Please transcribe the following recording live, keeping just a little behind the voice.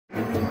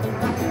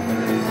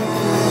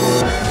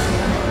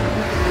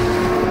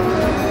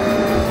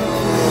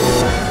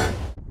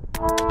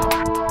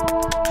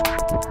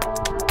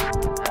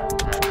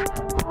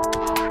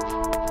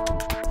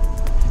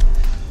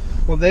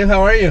Dave,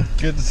 how are you?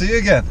 Good to see you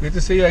again. Good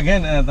to see you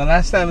again. The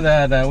last time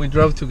that we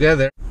drove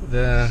together,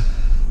 the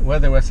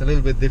weather was a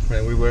little bit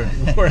different. We were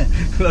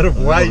a lot of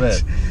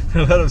white, a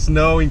lot of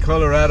snow in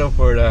Colorado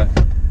for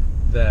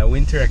the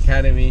Winter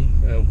Academy,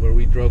 where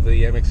we drove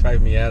the MX-5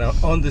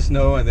 Miata on the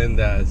snow, and then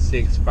the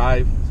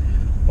CX-5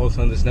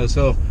 also on the snow.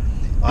 So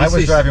I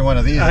was driving one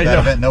of these at that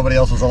event. Nobody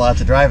else was allowed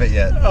to drive it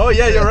yet. Oh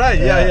yeah, you're right.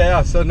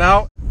 Yeah. So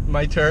now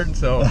my turn.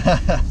 So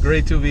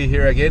great to be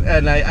here again.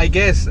 And I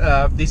guess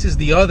this is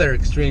the other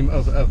extreme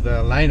of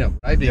the lineup,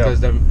 right? Because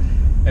the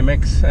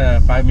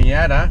MX-5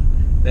 Miata,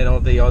 then all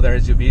the other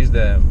SUVs,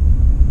 the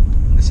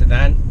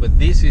sedan, but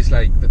this is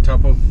like the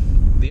top of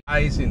the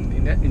ice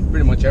in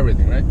pretty much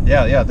everything, right?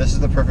 Yeah. This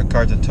is the perfect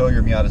car to tow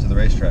your Miata to the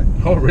racetrack.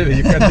 Oh, really?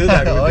 You can do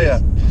that with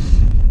this?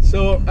 Yeah.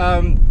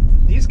 So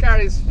this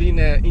car is being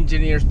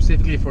engineered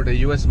specifically for the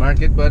U.S.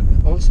 market, but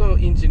also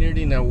engineered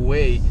in a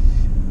way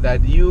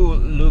that you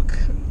look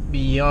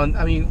beyond,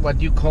 I mean,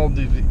 what you called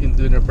in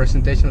the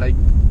presentation, like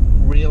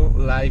real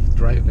life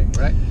driving,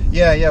 right?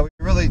 Yeah. We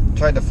really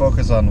tried to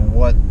focus on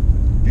what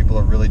people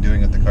are really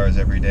doing with the cars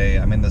every day.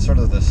 I mean, the sort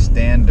of the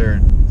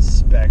standard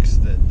specs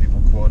that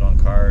people quote on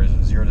cars,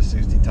 0 to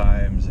 60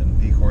 times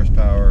and peak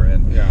horsepower,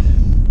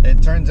 and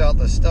it turns out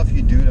the stuff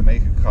you do to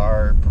make a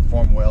car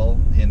perform well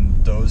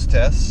in those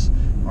tests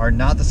are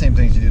not the same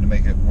things you do to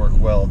make it work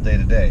well day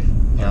to day.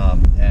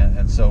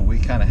 And so we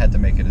kind of had to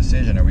make a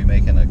decision: are we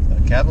making a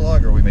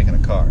catalog or are we making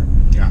a car?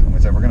 And we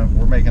said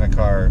we're making a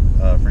car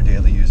for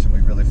daily use, and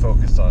we really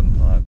focused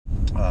on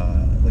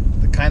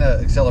the kind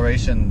of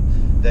acceleration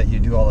that you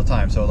do all the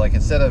time. So like,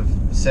 instead of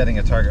setting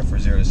a target for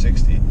 0 to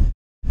 60,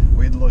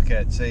 we'd look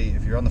at, say,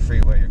 if you're on the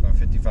freeway, you're going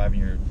 55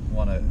 and you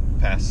want to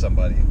pass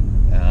somebody,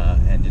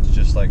 and it's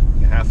just like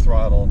half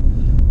throttle.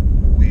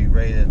 We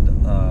rated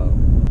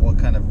what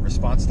kind of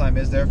response time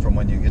is there from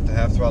when you get to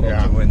half throttle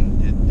to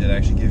when it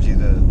actually gives you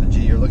the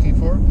G you're looking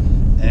for,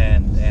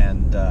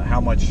 and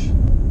how much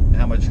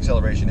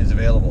acceleration is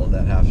available at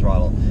that half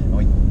throttle. And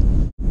we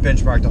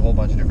benchmarked a whole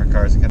bunch of different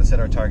cars and kind of set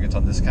our targets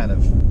on this kind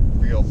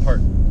of real part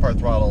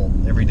throttle,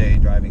 everyday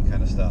driving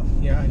kind of stuff.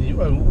 Yeah,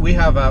 and we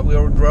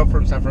drove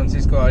from San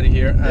Francisco out of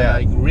here.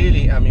 Like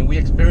really, I mean, we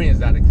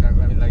experienced that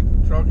exactly. I mean, like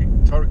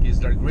torque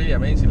is like really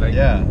amazing. Like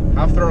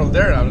half throttle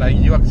there, I'm like,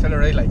 you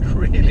accelerate like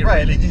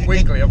really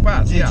quickly and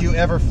fast. Did you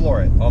ever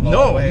floor it? On the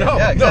way? No,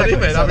 exactly. Not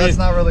even. So that's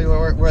not really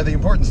where the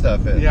important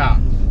stuff is. Yeah.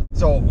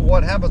 So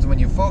what happens when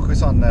you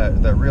focus on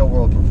the real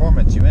world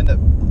performance? You end up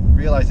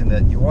realizing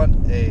that you want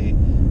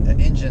an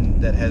engine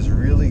that has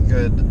really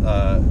good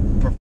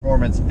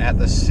performance at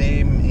the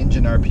same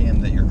engine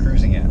RPM that you're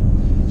cruising at.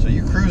 So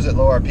you cruise at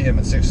low RPM in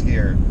 6th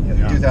gear,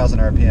 2,000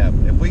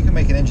 RPM. If we can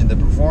make an engine that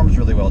performs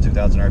really well at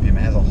 2,000 RPM and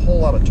has a whole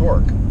lot of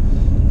torque,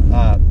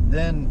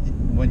 then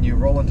when you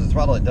roll into the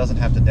throttle, it doesn't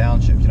have to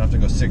downshift. You don't have to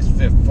go 6th,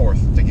 5th,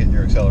 4th to get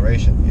your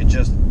acceleration. It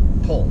just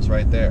pulls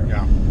right there.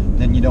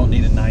 Then you don't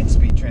need a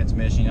 9-speed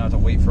transmission. You don't have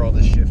to wait for all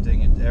this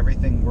shifting.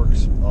 Everything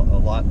works a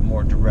lot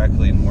more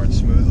directly and more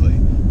smoothly.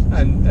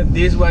 And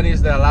this one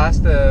is the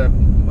last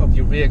of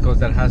your vehicles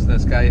that has the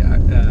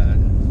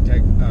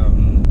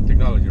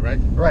technology, right?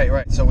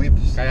 Right. So we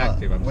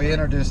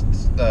introduced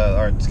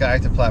our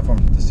SKYACTIV platform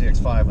to the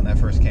CX-5 when that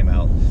first came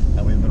out,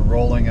 and we've been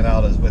rolling it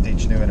out with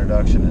each new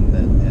introduction.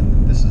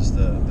 And this is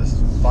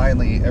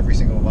finally every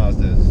single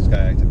Mazda is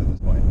SKYACTIV at this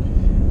point.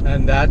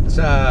 And that's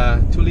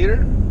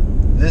 2-liter.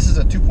 This is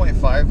a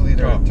 2.5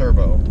 liter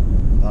turbo,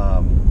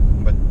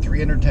 but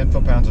 310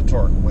 foot-pounds of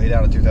torque, way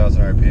down at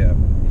 2,000 RPM.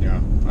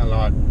 Yeah, a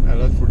lot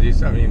for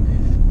this. I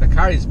mean, the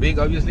car is big,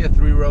 obviously a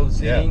 3-row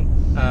seating,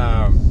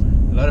 a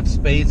lot of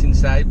space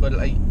inside, but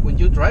like when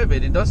you drive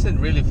it, it doesn't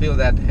really feel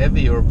that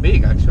heavy or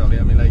big. Actually,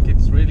 I mean, like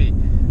it's really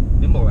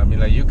nimble. I mean,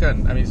 like you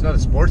can. I mean, it's not a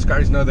sports car,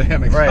 it's not the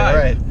MX-5,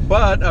 right.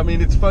 But I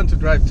mean, it's fun to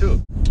drive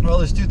too. Well,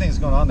 there's two things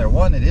going on there.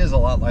 One, it is a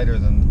lot lighter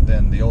than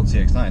the old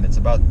CX-9. It's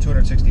about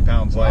 260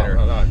 pounds lighter,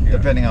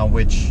 depending on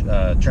which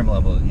trim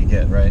level you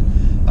get, right?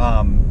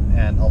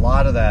 And a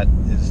lot of that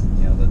is,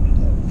 the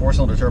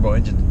 4-cylinder turbo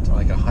engine,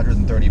 like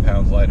 130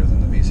 pounds lighter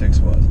than the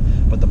V6 was.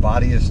 But the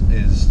body is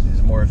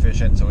more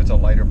efficient, so it's a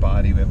lighter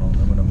body. We have an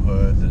aluminum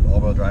hood. The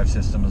all-wheel drive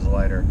system is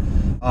lighter.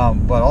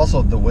 But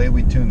also the way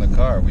we tune the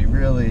car, we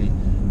really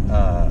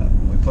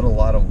we put a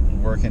lot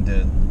of work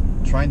into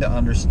trying to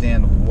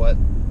understand what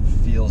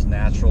feels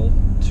natural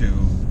to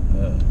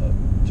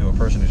a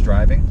person who's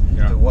driving.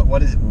 So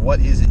what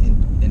is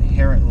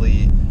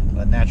inherently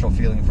a natural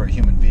feeling for a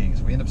human being.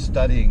 So we end up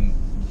studying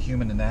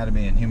human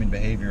anatomy and human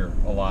behavior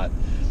a lot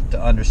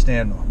to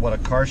understand what a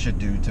car should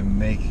do to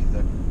make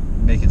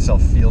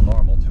itself feel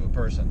normal to a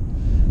person.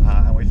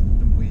 And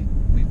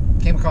we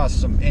came across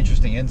some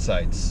interesting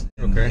insights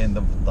in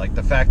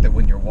the fact that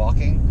when you're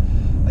walking,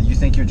 you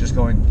think you're just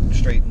going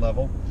straight and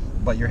level,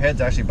 but your head's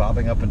actually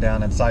bobbing up and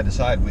down and side to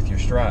side with your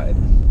stride,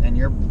 and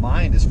your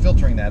mind is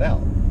filtering that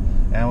out.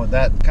 And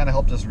that kind of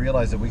helped us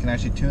realize that we can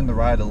actually tune the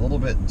ride a little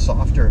bit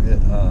softer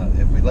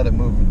if we let it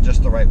move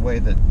just the right way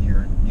that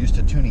you're used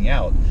to tuning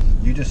out.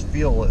 You just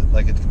feel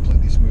like it's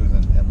completely smooth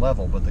and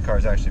level, but the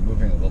car's actually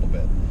moving a little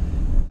bit.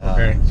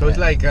 So it's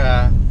like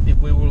if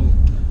we will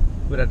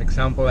put an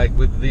example, like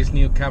with these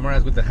new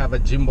cameras, with the have a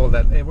gimbal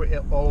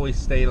that always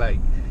stay like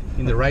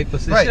in the right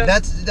position. Right,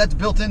 that's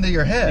built into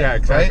your head. Yeah,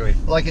 exactly.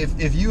 Right? Like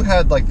if you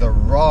had like the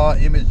raw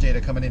image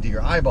data coming into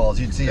your eyeballs,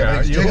 you'd see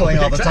everything's jiggling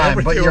all the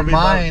time. But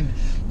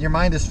your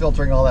mind is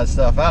filtering all that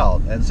stuff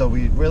out. And so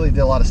we really did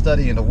a lot of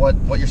study into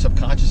what your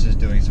subconscious is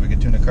doing, so we could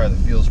tune a car that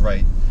feels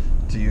right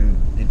to you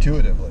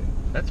intuitively.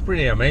 That's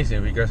pretty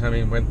amazing, because I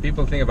mean, when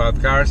people think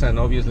about cars and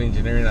obviously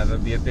engineering,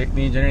 and the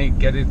engineering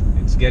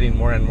it's getting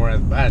more and more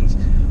advanced,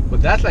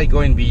 but that's like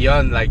going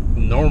beyond like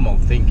normal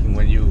thinking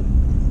when you're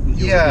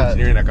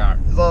engineering a car.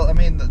 Well, I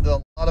mean,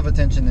 a lot of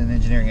attention in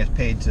engineering is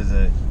paid to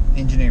the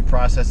engineering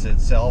process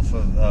itself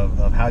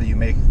of how do you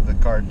make the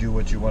car do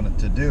what you want it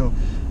to do,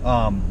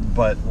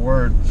 but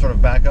we're sort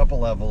of back up a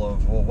level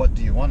of, well, what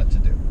do you want it to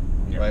do,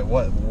 right?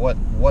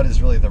 What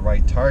is really the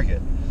right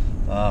target?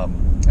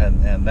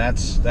 And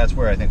that's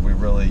where I think we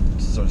really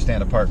sort of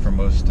stand apart from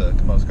most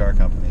car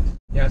companies.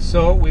 Yeah.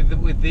 So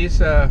with this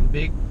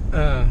big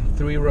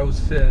 3-row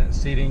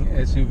seating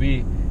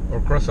SUV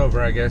or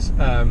crossover, I guess,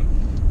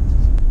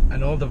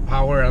 and all the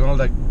power and all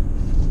the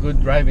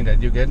good driving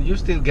that you get, you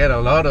still get a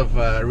lot of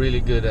really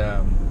good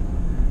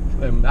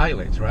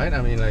mileage, right?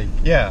 I mean, like,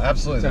 yeah,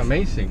 absolutely, it's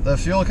amazing. The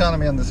fuel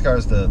economy on this car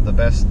is the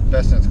best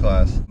in its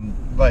class.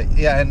 But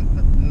yeah,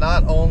 and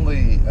not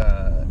only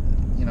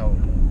you know,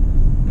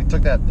 we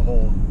took that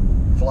whole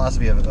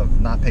philosophy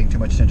of not paying too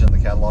much attention to the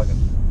catalog and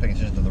paying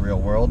attention to the real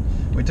world,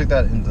 we took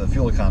that into the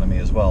fuel economy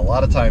as well. A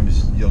lot of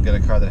times you'll get a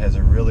car that has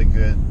a really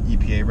good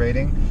EPA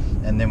rating,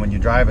 and then when you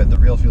drive it, the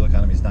real fuel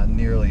economy is not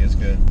nearly as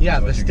good. Yeah,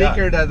 the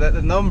sticker,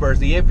 the numbers,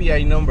 the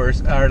API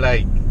numbers are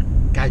like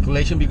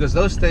calculation, because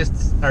those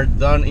tests are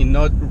done in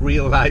not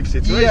real life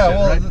situations. Yeah,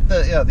 well, right?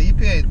 the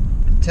EPA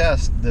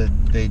test,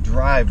 they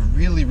drive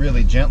really,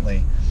 really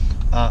gently,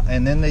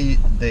 and then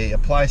they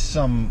apply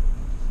some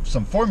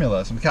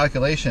formula, some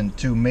calculation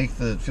to make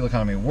the fuel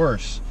economy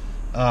worse.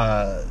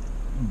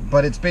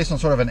 But it's based on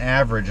sort of an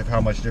average of how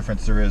much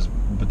difference there is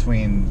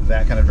between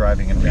that kind of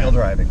driving and real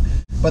driving.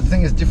 But the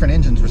thing is, different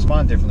engines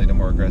respond differently to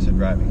more aggressive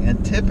driving.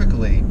 And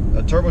typically,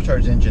 a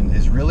turbocharged engine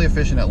is really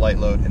efficient at light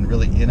load and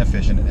really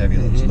inefficient at heavy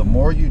load. So the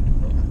more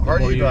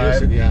harder you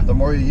drive, the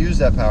more you use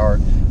that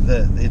power,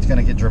 it's going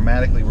to get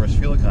dramatically worse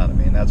fuel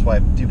economy. And that's why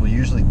people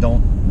usually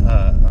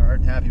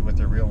aren't happy with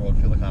their real world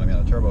fuel economy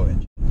on a turbo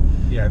engine.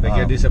 Yeah, they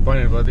get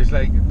disappointed, but it's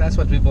like, that's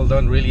what people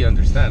don't really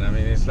understand. I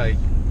mean, it's like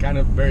kind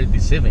of very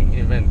deceiving,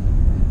 even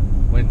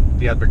when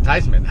the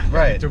advertisement,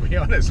 right? To be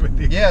honest with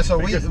you. Yeah, so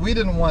we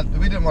didn't want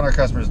our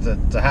customers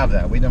to have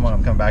that. We didn't want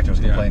them to come back to us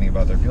complaining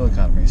about their fuel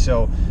economy.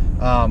 So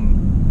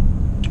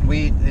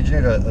we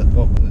engineered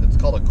it's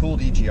called a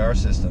cooled EGR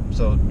system.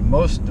 So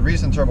the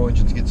reason turbo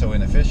engines get so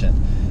inefficient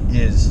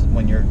is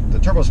when the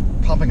turbo's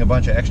pumping a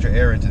bunch of extra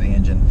air into the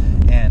engine,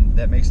 and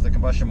that makes the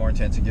combustion more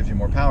intense. It gives you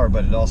more power,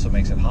 but it also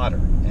makes it hotter.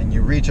 And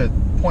you reach a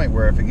point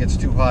where if it gets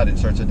too hot, it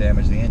starts to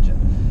damage the engine.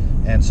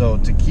 And so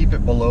to keep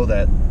it below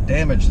that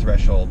damage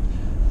threshold,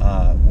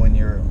 when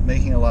you're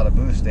making a lot of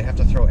boost, they have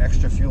to throw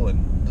extra fuel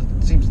in.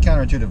 It seems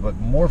counterintuitive, but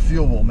more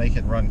fuel will make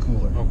it run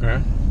cooler.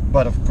 Okay.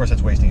 But of course,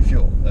 that's wasting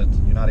fuel.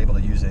 You're not able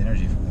to use the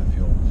energy from that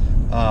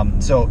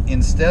fuel. So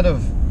instead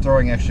of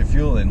throwing extra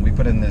fuel in, we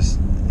put in this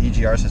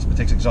EGR system. It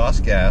takes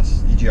exhaust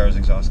gas. EGR is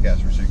exhaust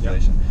gas for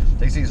circulation. Yep.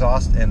 Takes the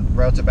exhaust and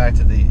routes it back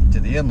to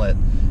the inlet,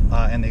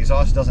 and the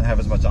exhaust doesn't have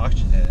as much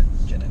oxygen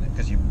in it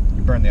because you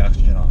burn the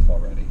oxygen off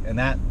already, and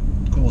that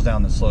cools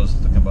down and slows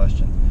the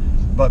combustion.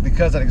 But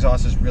because that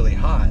exhaust is really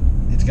hot,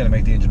 it's going to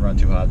make the engine run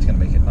too hot. It's going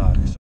to make it knock.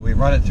 So we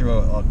run it through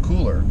a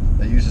cooler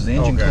that uses the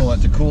engine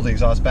coolant to cool the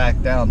exhaust back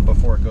down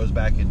before it goes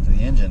back into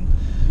the engine.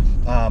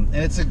 And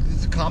it's a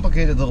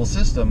complicated little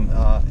system,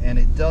 and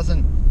it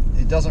doesn't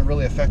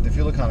really affect the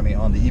fuel economy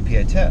on the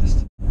EPA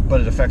test, but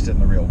it affects it in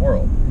the real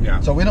world. Yeah.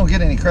 So we don't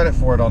get any credit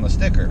for it on the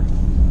sticker,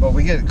 but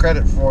we get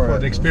credit for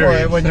the experience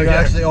for it when you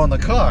actually own the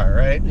car,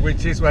 right?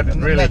 Which is what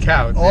really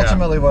counts.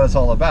 Ultimately, what it's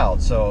all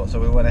about. So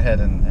we went ahead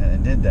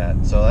and did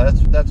that. So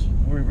that's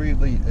we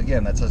really,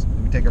 again,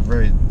 we take a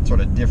very sort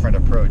of different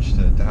approach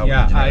to how we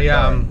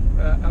engineer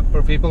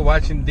for people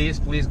watching this,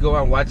 please go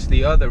and watch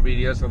the other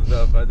videos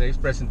of Dave's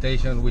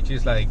presentation, which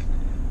is like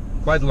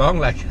quite long,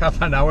 like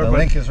half an hour. The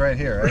link is right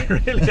here,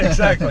 right? Really,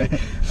 exactly.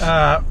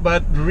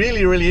 But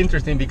really, really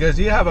interesting, because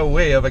you have a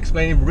way of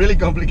explaining really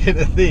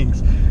complicated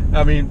things.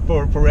 I mean,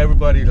 for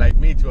everybody like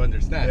me to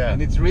understand. Yeah.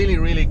 And it's really,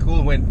 really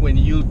cool when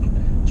you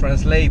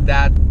translate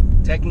that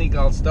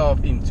technical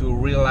stuff into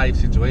real life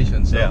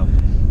situations. So, yeah.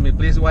 I mean,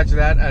 please watch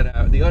that.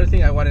 And the other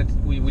thing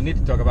we need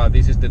to talk about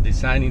this is the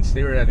design,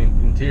 exterior and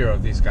interior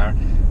of this car.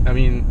 I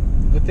mean,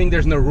 I think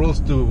there's no rules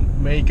to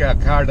make a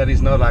car that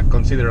is not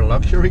considered a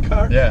luxury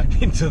car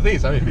into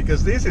this. I mean,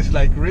 because this is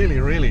like really,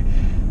 really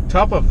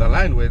top of the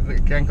line.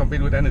 It can't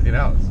compete with anything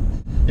else.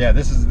 Yeah,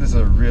 this is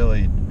a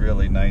really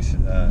nice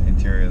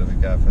interior that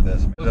we've got for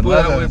this. We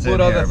put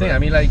all the thing. I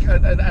mean, like,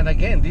 and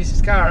again,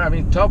 this car, I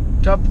mean, top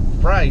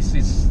price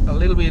is a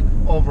little bit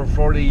over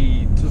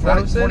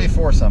 42,000,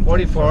 44 something,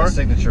 44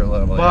 signature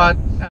level. But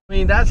yeah. I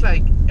mean, that's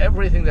like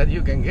everything that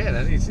you can get,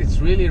 and it's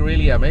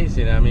really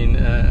amazing. I mean,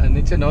 and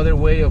it's another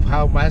way of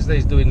how Mazda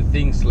is doing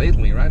things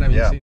lately, right? I mean,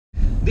 yeah.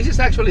 This is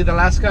actually the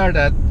last car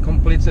that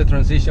completes the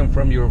transition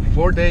from your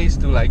 4 days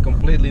to like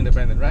completely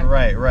independent,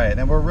 right? Right.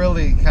 And we're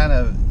really kind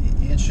of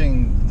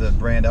inching the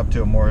brand up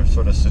to a more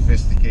sort of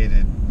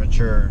sophisticated,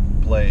 mature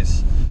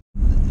place.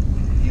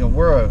 You know,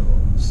 we're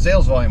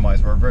sales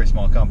volume-wise, we're a very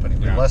small company.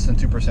 We're less than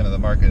 2% of the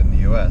market in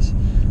the U.S.,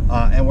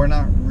 and we're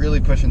not really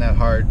pushing that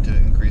hard to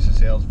increase the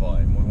sales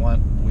volume.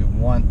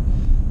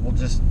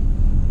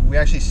 We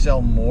actually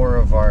sell more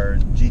of our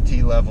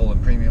GT level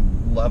and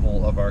premium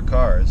level of our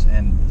cars,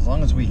 and as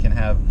long as we can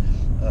have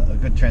a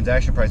good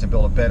transaction price and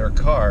build a better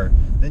car,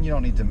 then you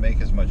don't need to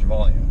make as much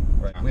volume,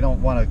 right? We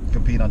don't want to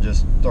compete on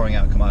just throwing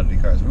out commodity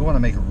cars. We want to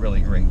make really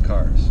great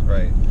cars,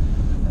 right?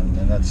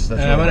 And that's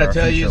and I'm going to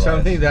tell you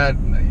something that,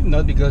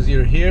 not because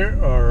you're here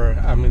or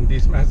I'm in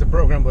this Mazda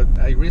program, but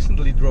I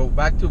recently drove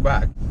back to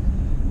back.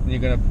 You're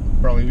going to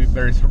probably be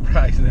very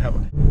surprised now.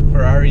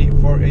 Ferrari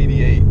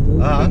 488,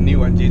 the new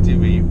one,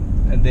 GTV.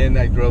 And then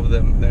I drove the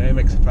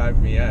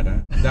MX-5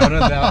 Miata down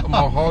on the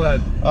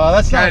Mulholland. Oh,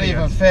 that's Canyon.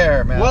 Not even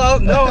fair, man.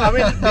 Well, no, I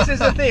mean, this is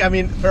the thing. I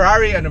mean,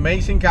 Ferrari, an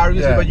amazing car,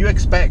 but you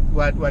expect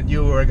what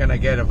you were going to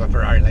get of a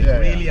Ferrari. Like,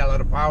 really a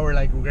lot of power,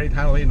 like great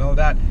handling and all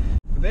that.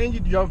 But then you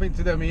jump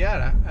into the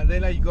Miata, and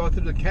then you go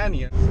through the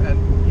canyons,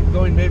 and you're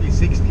going maybe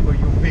 60, but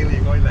you feel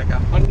you're going like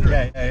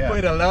 100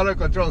 with a lot of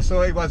control.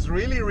 So it was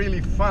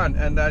really fun,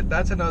 and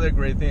that's another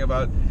great thing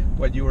about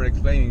what you were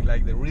explaining,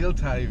 like the real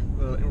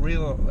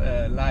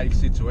life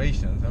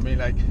situations. I mean,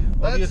 like,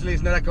 obviously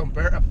it's not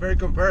a fair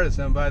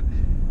comparison, but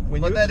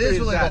when that is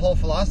really the whole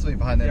philosophy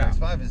behind the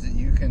MX-5 is that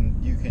you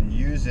can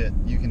use it,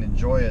 you can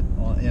enjoy it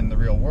in the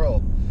real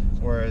world.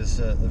 Whereas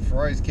the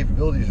Ferrari's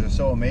capabilities are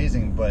so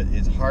amazing, but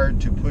it's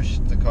hard to push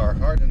the car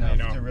hard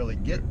enough to really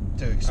get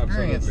to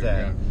experience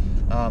that.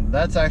 Yeah.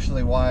 That's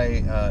actually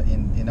why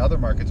in other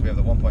markets we have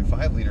the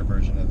 1.5 liter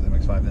version of the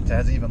MX-5 that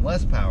has even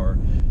less power,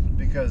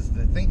 because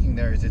the thinking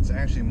there is it's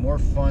actually more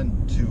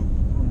fun to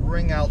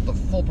wring out the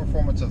full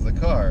performance of the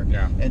car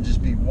and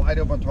just be wide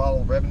open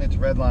throttle, revving it to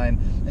red line,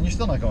 and you're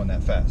still not going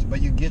that fast,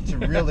 but you get to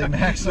really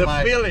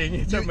maximize the feeling.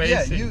 It's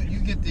amazing. Yeah, you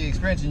get the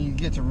experience, and you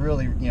get to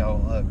really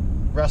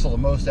wrestle the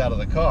most out of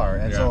the car,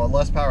 and so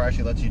less power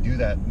actually lets you do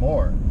that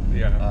more.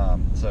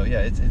 So yeah,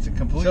 it's a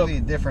completely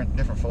different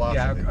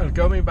philosophy. Yeah,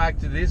 coming back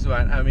to this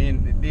one, I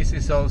mean, this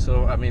is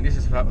also, I mean, this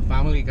is a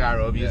family car,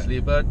 obviously,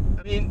 but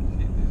I mean,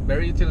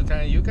 very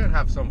utilitarian. You can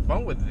have some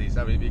fun with this.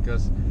 I mean,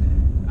 because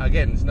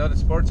again, it's not a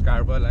sports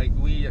car, but like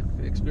we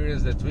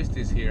experience the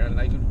twisties here, and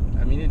like,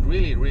 I mean, it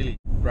really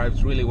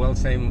drives really well.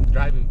 Same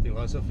driving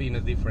philosophy in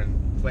a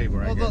different flavor.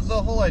 Well, I guess.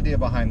 The whole idea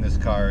behind this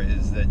car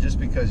is that just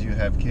because you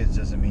have kids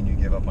doesn't mean you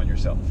give up on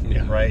yourself,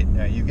 right?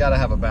 You've got to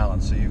have a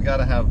balance. So you've got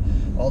to have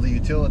all the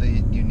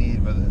utility you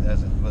need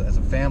as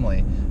a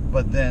family,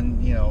 but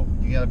then you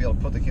got to be able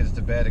to put the kids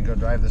to bed and go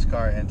drive this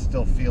car and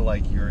still feel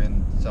like you're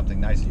in something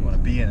nice that you want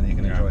to be in, and you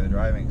can enjoy the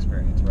driving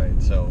experience,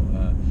 right? So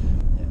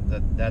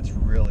that's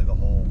really the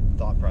whole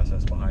thought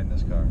process behind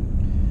this car.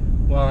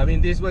 Well, I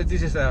mean,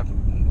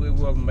 we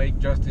will make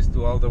justice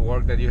to all the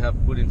work that you have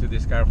put into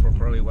this car for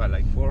probably what,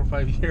 like 4 or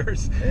 5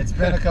 years. It's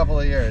been a couple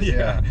of years.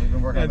 We've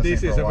been working on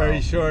this is a very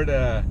short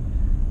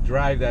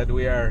drive that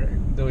we are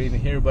doing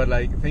here, but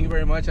like, thank you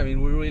very much. I mean,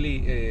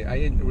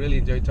 I really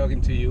enjoyed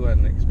talking to you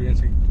and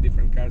experiencing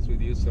different cars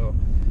with you. So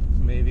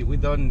maybe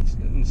we've done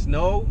in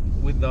snow,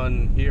 we've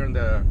done here on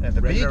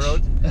the beach.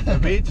 Road, the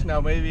beach.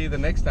 Now maybe the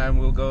next time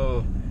we'll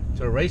go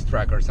to a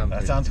racetrack or something.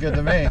 That sounds good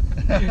to me.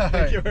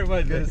 Thank you very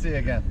much. Good to see you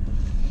again.